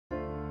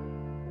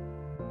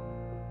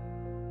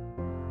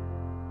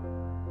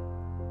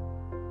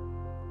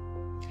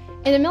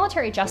In the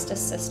military justice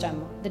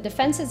system, the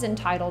defense is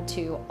entitled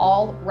to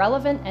all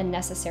relevant and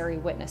necessary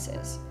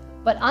witnesses.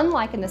 But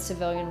unlike in the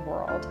civilian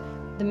world,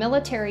 the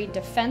military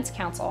defense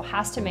counsel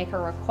has to make a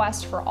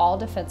request for all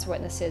defense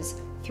witnesses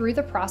through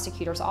the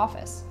prosecutor's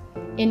office.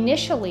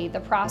 Initially,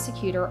 the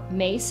prosecutor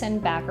may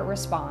send back a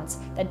response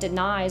that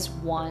denies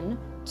one,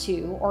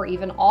 two, or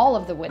even all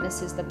of the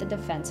witnesses that the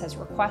defense has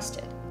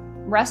requested.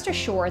 Rest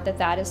assured that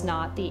that is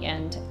not the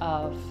end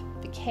of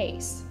the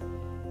case.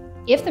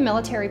 If the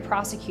military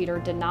prosecutor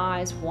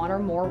denies one or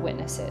more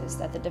witnesses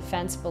that the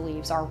defense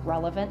believes are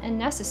relevant and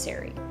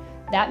necessary,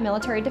 that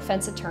military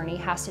defense attorney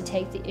has to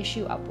take the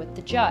issue up with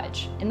the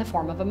judge in the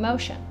form of a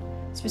motion,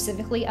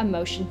 specifically a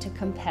motion to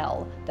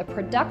compel the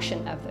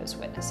production of those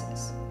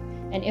witnesses.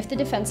 And if the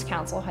defense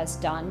counsel has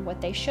done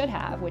what they should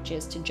have, which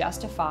is to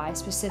justify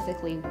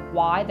specifically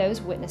why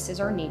those witnesses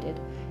are needed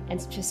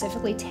and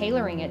specifically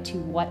tailoring it to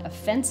what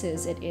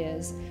offenses it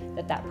is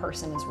that that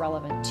person is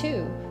relevant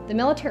to, the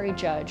military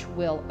judge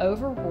will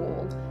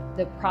overrule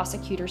the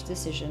prosecutor's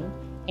decision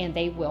and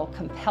they will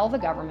compel the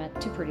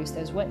government to produce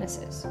those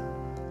witnesses.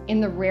 In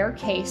the rare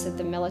case that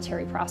the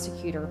military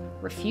prosecutor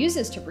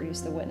refuses to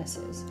produce the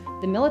witnesses,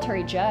 the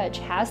military judge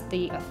has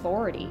the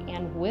authority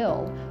and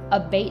will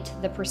abate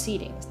the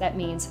proceedings. That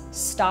means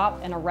stop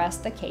and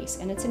arrest the case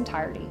in its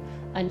entirety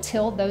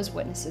until those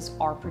witnesses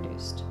are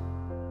produced.